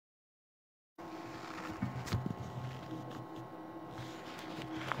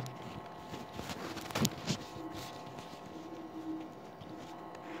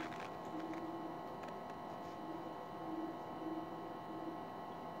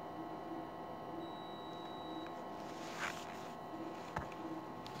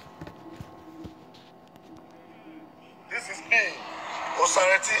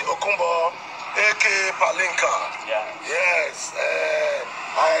Obaseki Okumbo, aka Palinka. Yeah. Yes.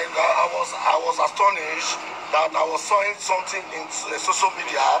 I was astonished that I was seeing something in social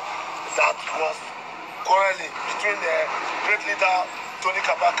media that was quarreling between the great leader Tony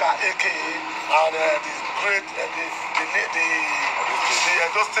Kabaka, aka, and the great the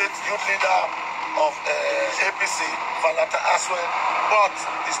Edo State youth leader of APC, Valata Aswen, but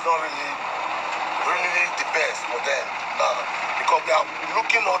it's not really the best for them now because they are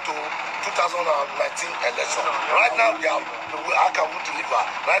looking on to 2019 election. Right now, they are, how can we deliver?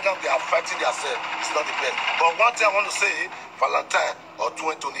 Right now, they are fighting themselves. It's not the best. But one thing I want to say, Valentine or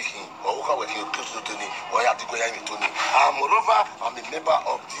Tony him, or who can we hear Tony, or Yadigoya Tony. Moreover, I'm a member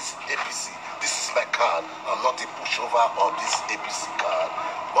of this APC. This is my card. I'm not a pushover of this APC card.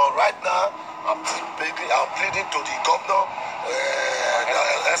 But right now, I'm pleading to the governor,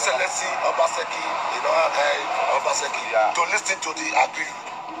 Excellency Obaseki, Obaseki, to listen to the agri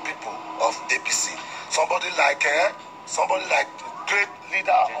people of APC. Somebody like great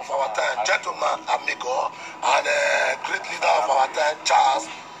leader of our time, gentleman Amigo, and great leader of our time, Charles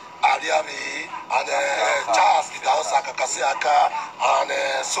Ariavi, and Charles Itaosaka Kasiaka, and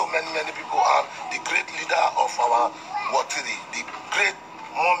so many people, and the great leader of our Watiri, the great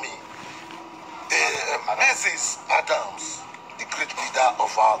mommy, Mrs. Adams, the great leader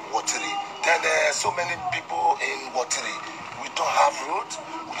of our Watiri. Then so many people in Watiri. We don't have road,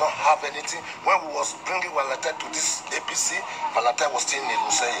 we don't have anything. When we was bringing Valentine to this APC, Valentine was still in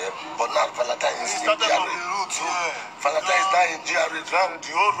Luseye, but now Valentine is in GRA. Valentine is now in GRA. Now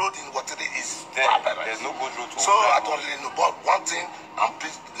the whole road in Watiri is there's no good road. So I don't really know. But one thing, I'm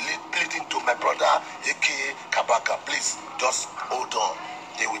pleading to my brother, aka Kabaka, please just hold on.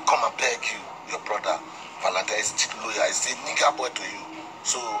 They will come and beg you, your brother. Valentine is still loyal. He's a nigga boy to you.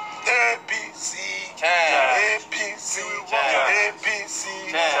 So APC, APC, APC.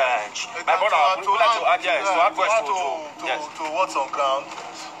 My brother, would you like to add to what's on ground?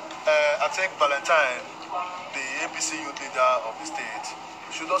 I think Valentine, the APC youth leader of the state,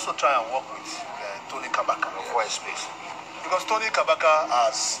 should also try and work with Tony Kabaka for his space. Because Tony Kabaka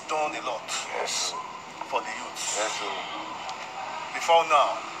has done a lot for the youth. Before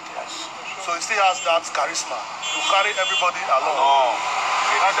now. So he still has that charisma to carry everybody along.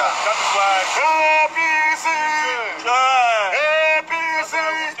 And that is why APC, APC,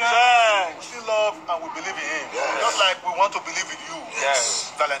 we still love and we believe in him. Just like we want to believe in you,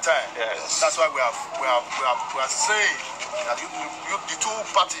 Valentine. That's why we are saying that the two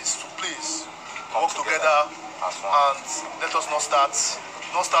parties to please work together and let us not start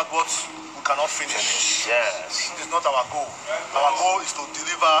what we cannot finish. Yes. It is not our goal. Our goal is to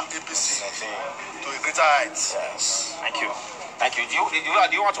deliver APC to a greater height. Yes. Thank you. Thank you. Do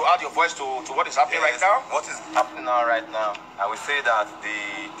you want to add your voice to what is happening right now? What is happening now right now? I will say that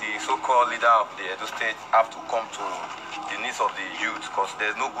the so-called leader of the Edo State have to come to the needs of the youth because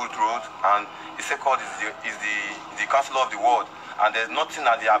there's no good road, and the so-called is the councillor of the world, and there's nothing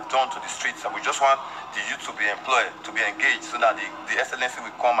that they have done to the streets. And we just want the youth to be employed, to be engaged, so that the excellency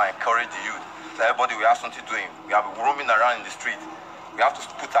will come and encourage the youth. So everybody will have something doing. We have been roaming around in the street. We have to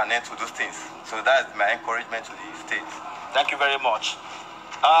put an end to those things. So that is my encouragement to the state. Thank you very much.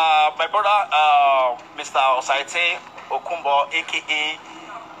 My brother, Mr. Obaseki Okumbo, aka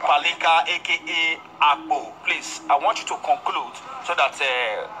Palinka, aka Akbo, please, I want you to conclude so that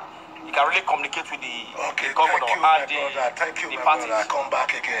you can really communicate with the governor and the parties. I come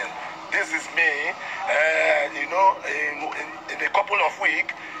back again. This is me. In a couple of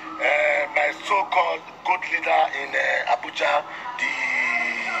weeks, my so-called good leader in Abuja, the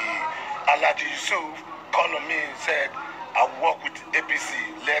Alhaji Yusuf, called on me and said, I work with APC,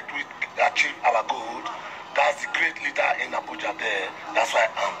 let we achieve our goal. That's the great leader in Abuja there. That's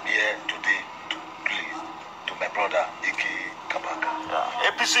why I'm here today to please to my brother, A.K. Kabaka.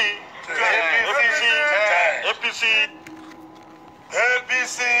 APC, APC, APC,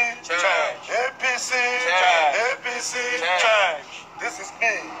 APC, APC. This is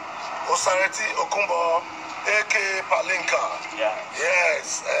me, Obaseki Okumbo, A.K. Palinka.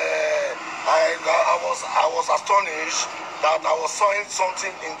 Yes. I was astonished that I was seeing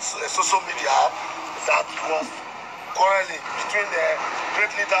something in social media that was quarreling between the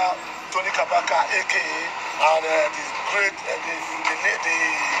great leader Tony Kabaka, aka, and the great the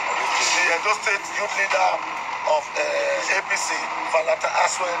Edo State youth leader of APC, Valata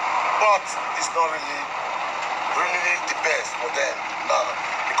Aswen, but it's not really the best for them now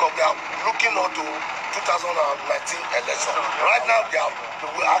because they are looking on to 2019 election. Right now, they are,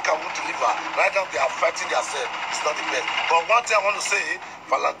 how can we deliver? Right now, they are fighting themselves. It's not the best. But one thing I want to say,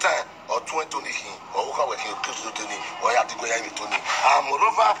 Valentine or 20 or who can work in Tony or Yadigoya Tony.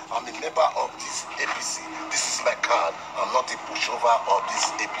 Moreover, I'm a member of this APC. This is my card. I'm not a pushover of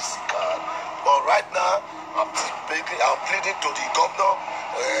this APC card. But right now, I'm pleading to the governor,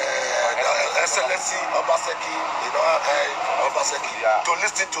 Excellency Obaseki, Obaseki, to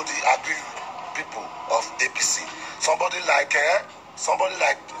listen to the agreed people of APC. Somebody like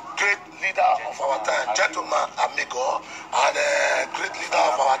great leader of our time, gentleman Amigo, and great leader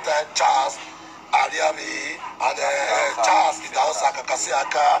of our time, Charles Ariabi, and Charles Idaosaka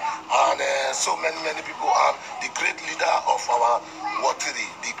Kasiaka, and so many people, and the great leader of our Watiri,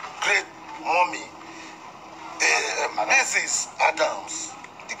 the great mommy, Mrs. Adams,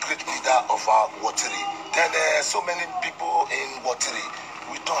 the great leader of our Watiri. Then so many people in Watiri.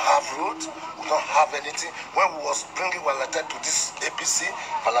 We don't have road, we don't have anything. When we was bringing Valentine to this APC,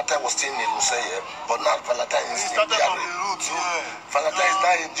 Valentine was still in Luseye, but now Valentine is in GRA. Valentine is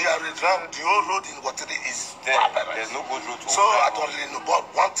now in GRA. The whole road in Watiri is there's no good road to so I don't really know. But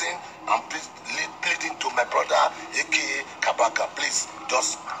one thing, I'm pleading to my brother, aka Kabaka, please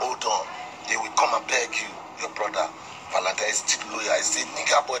just hold on. They will come and beg you, your brother. Valentine is still loyal, is still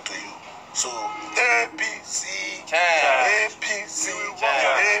nigga boy to you. So APC, APC,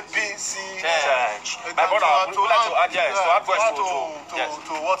 APC. My brother, would you like to add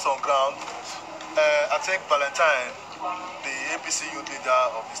to what's on ground? I think Valentine, the APC youth leader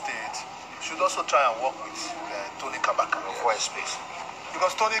of the state, should also try and work with Tony Kabaka For his space.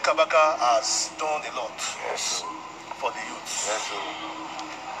 because Tony Kabaka has done a lot for the youth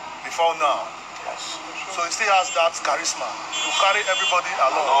before now. So he still has that charisma to carry everybody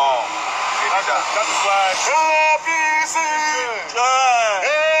along. That is why APC,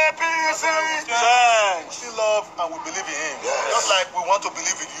 APC, we still love and we believe in him. Just like we want to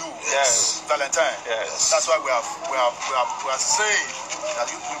believe in you, Valentine. That's why we are saying that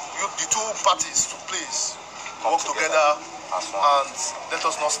the two parties to please work together and let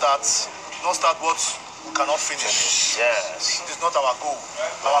us not start what we cannot finish. Yes. It is not our goal.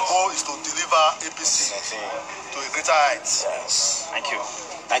 Our goal is to deliver APC to a greater height. Yes. Thank you.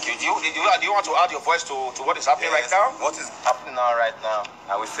 Thank you. Do you want to add your voice to what is happening right now? What is happening now right now?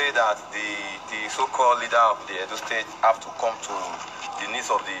 I will say that the so-called leader of the Edo State have to come to the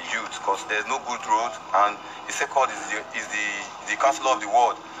needs of the youth because there's no good road, and the so-called is the councillor of the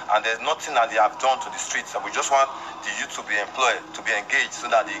ward, and there's nothing that they have done to the streets. So we just want the youth to be employed, to be engaged, so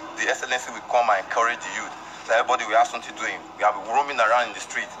that the excellency will come and encourage the youth. So everybody will have something doing. We have been roaming around in the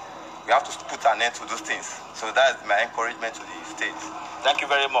street. We have to put an end to those things. So that is my encouragement to the state. Thank you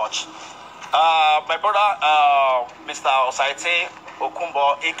very much. My brother, Mr. Osaite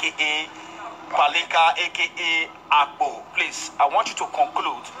Okumbo, aka Palika, aka Akpo, please, I want you to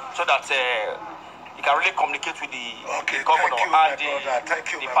conclude so that you can really communicate with the governor and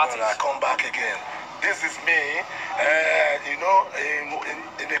the parties. I come back again. This is me.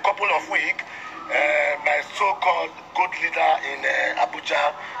 In a couple of weeks, my so-called good leader in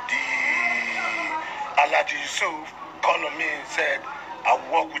Abuja, the Alhaji Yusuf, called on me and said, I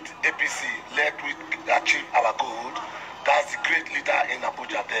work with APC, let we achieve our goal. That's the great leader in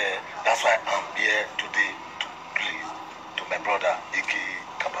Abuja there. That's why I'm here today to please to my brother, aka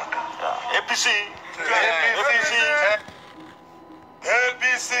Kabaka. APC. APC.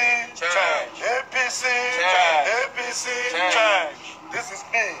 APC. APC. APC. This is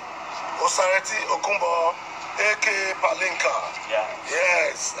me, Osareti Okumbo, aka Palinka.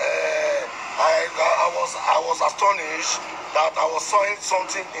 Yes. I was astonished that I was seeing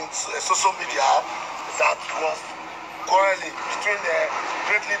something in social media that was quarreling between the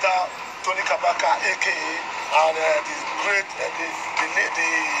great leader Tony Kabaka, aka, and the great the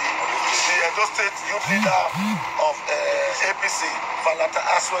Edo State youth leader of APC, Valentine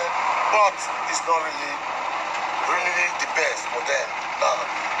Aswen, but it's not really the best for them now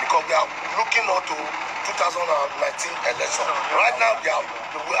because we are looking out to 2019 election. Right now,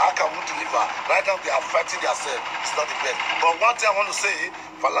 how can we deliver? Right now, they are fighting themselves. It's not the best. But one thing I want to say,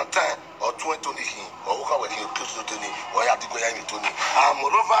 Valentine or 20 or who can work in Tony or Yadigoya Tony.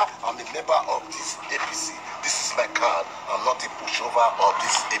 Moreover, I'm a member of this APC. This is my card. I'm not a pushover of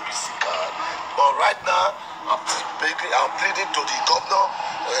this APC card. But right now, I'm pleading to the governor,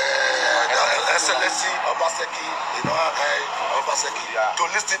 Excellency Obaseki, Obaseki, to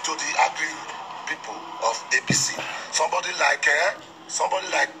listen to the agreed people of APC. Somebody like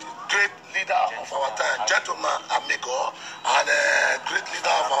great leader of our time, gentleman Amigo, and great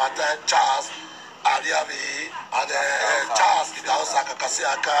leader of our time, Charles Ariabi, and Charles Idaosaka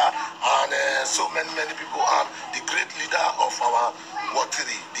Kasiaka, and so many people, and the great leader of our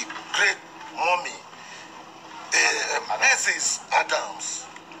Watiri, the great mommy, Mrs. Adams,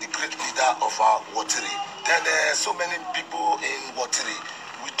 the great leader of our Watiri. Then so many people in Watiri.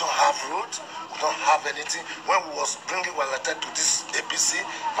 We don't have road, we don't have anything. When we was bringing Valentine to this APC,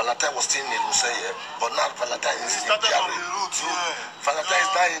 Valentine was still in Luseye, but now Valentine is in GRA. Valentine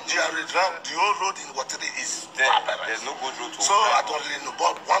is now in GRA. The whole road in Watiri is there. There's no good road to so I don't really know.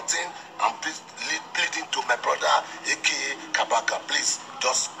 But one thing, I'm pleading to my brother, aka Kabaka, please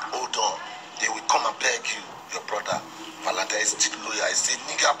just hold on. They will come and beg you, your brother. Valentine is still loyal, is still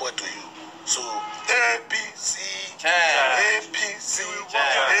nigga boy to you. So APC, APC,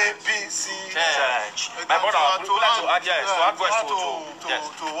 APC. My brother, would you like to add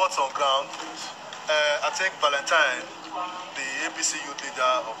to what's on ground? I think Valentine, the APC youth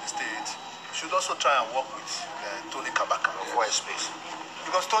leader of the state, should also try and work with Tony Kabaka.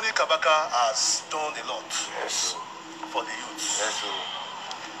 Because Tony Kabaka has done a lot for the youth.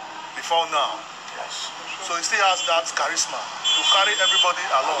 Before now. So he still has that charisma to carry everybody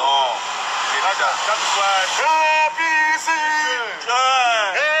along. That is why APC,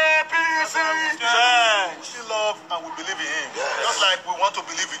 APC, we still love and we believe in him. Just like we want to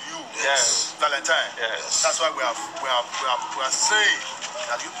believe in you, Valentine. That's why we are saying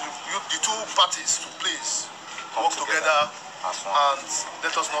that the two parties to please work together and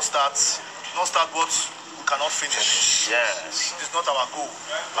let us not start what we cannot finish. Yes. It's not our goal.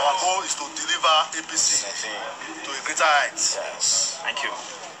 Our goal is to deliver APC to a greater height. Yes. Thank you.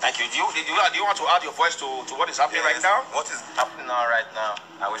 Thank you. Do you want to add your voice to what is happening right now? What is happening now right now?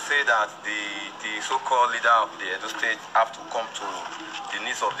 I will say that the so-called leader of the Edo State have to come to the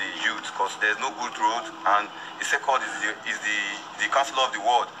needs of the youth because there's no good road, and the so-called is the councillor of the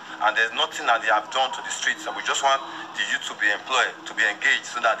ward, and there's nothing that they have done to the streets. And we just want the youth to be employed, to be engaged,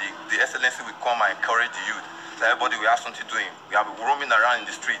 so that the excellency will come and encourage the youth. So everybody will have something doing. We have been roaming around in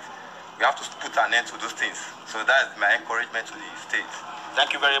the street. We have to put an end to those things. So that is my encouragement to the state.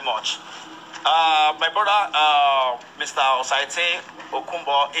 Thank you very much. My brother, Mr. Osaite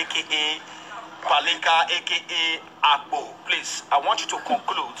Okumbo, aka Palika, aka Akbo, please, I want you to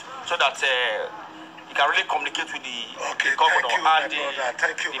conclude so that you can really communicate with the governor and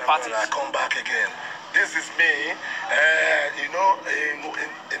the parties. I come back again. This is me.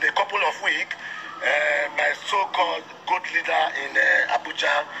 In a couple of weeks, my so-called good leader in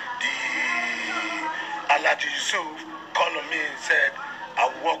Abuja, the Alhaji Yusuf, called on me and said, I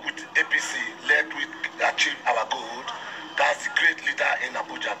work with APC, let we achieve our goal. That's the great leader in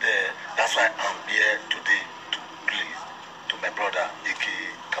Abuja there. That's why I'm here today to please to my brother,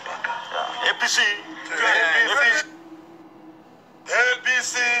 aka Kabaka. APC.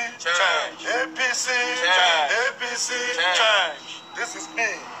 APC. Change. APC. Change. APC. Change. This is me,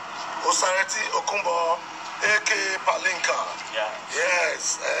 Osareti Okumbo, aka Palinka.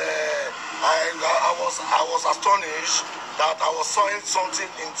 Yes. I was astonished that I was seeing something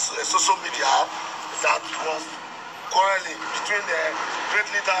in social media that was quarreling between the great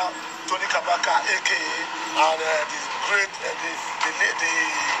leader Tony Kabaka, aka, and the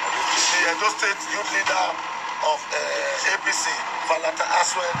Edo State youth leader of APC, Valentine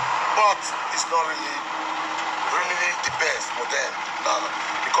as well. But it's not really the best for them now,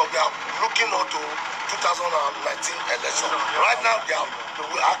 because they are looking on to 2019 election. Right now,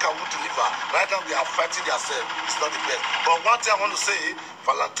 how can we deliver? Right now, they are fighting themselves. It's not the best. But one thing I want to say,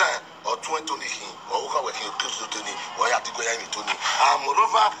 Valentine or Tony or Tony,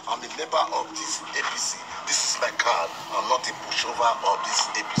 moreover, I'm a member of this APC. This is my card. I'm not a pushover of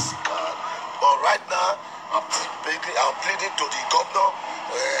this APC card. But right now, I'm pleading to the governor,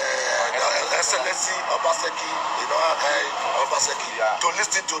 Excellency Obaseki, Obaseki, to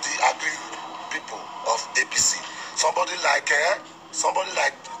listen to the agri people of APC. Somebody like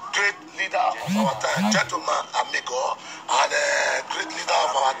great leader of our time, gentleman Amigo, and great leader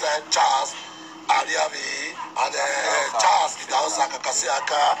of our time, Charles Ariavi, and Charles Idaosaka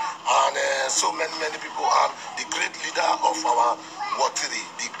Kasiaka, and so many people, and the great leader of our Watiri,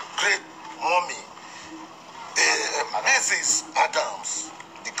 the great mommy, Mrs. Adams,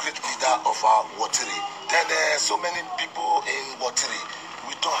 the great leader of our Watiri. Then so many people in Watiri.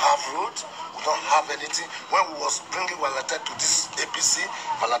 We don't have road, we don't have anything. When we was bringing Valentine to this APC,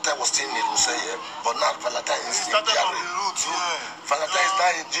 Valentine was still in Luseye, but now Valentine is in GRA. Valentine is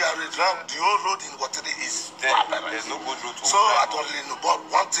now in GRA. The whole road in Watiri is there. There's no good road to so I don't really know. But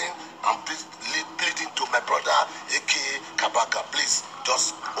one thing, I'm pleading to my brother, aka Kabaka, please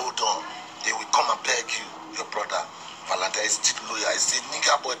just hold on. They will come and beg you, your brother. Valentine is still loyal, is still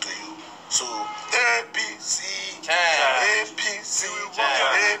nigga boy to you. So APC, APC,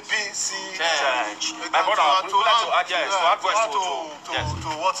 APC. My brother, would you like to add voice to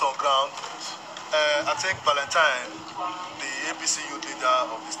what's on ground? I think Valentine, the APC youth leader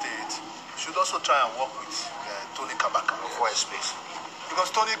of the state, should also try and work with Tony Kabaka for a space.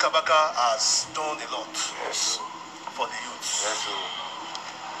 Because Tony Kabaka has done a lot for the youth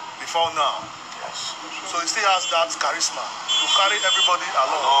before now. Yes. So he still has that charisma to carry everybody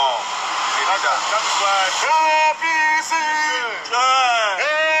along. That is why APC!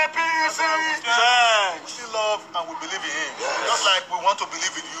 APC! we still love and we believe in him. Just like we want to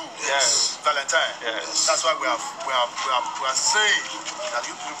believe in you, Valentine. That's why we are saying that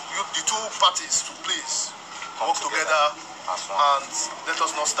the two parties to please work together and let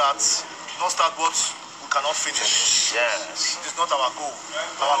us not start what we cannot finish. Yes. It is not our goal.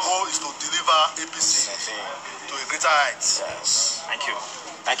 Our goal is to deliver APC to a greater height. Yes. Thank you.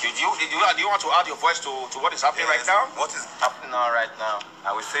 Thank you. Do you want to add your voice to what is happening right now? What is happening now right now,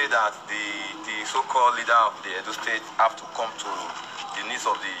 I will say that the so-called leader of the Edo State have to come to the needs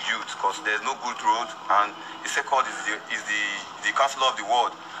of the youth, because there's no good road, and the so-called is the council of the world,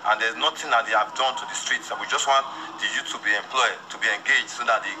 and there's nothing that they have done to the streets. And we just want the youth to be employed, to be engaged, so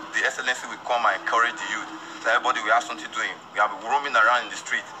that the excellency will come and encourage the youth. So everybody will have something doing. We have been roaming around in the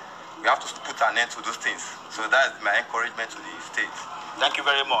street. We have to put an end to those things. So that is my encouragement to the state. Thank you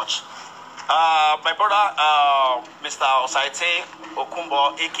very much. My brother, Mr. Osaite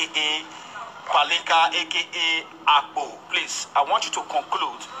Okumbo, a.k.a. Palika, a.k.a. Akpo, please, I want you to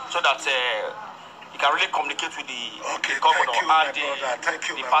conclude so that you can really communicate with the governor and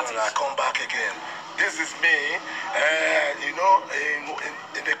the parties. I come back again. This is me. You know,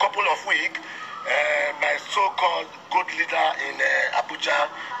 in a couple of weeks, my so-called good leader in Abuja,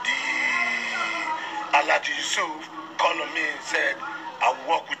 the Alhaji Yusuf, called on me and said, I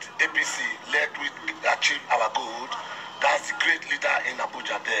will work with APC, let we achieve our goal. That's the great leader in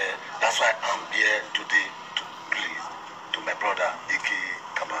Abuja there. That's why I'm here today to please to my brother, A.K.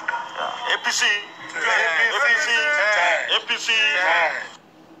 Kabaka. APC. APC. APC.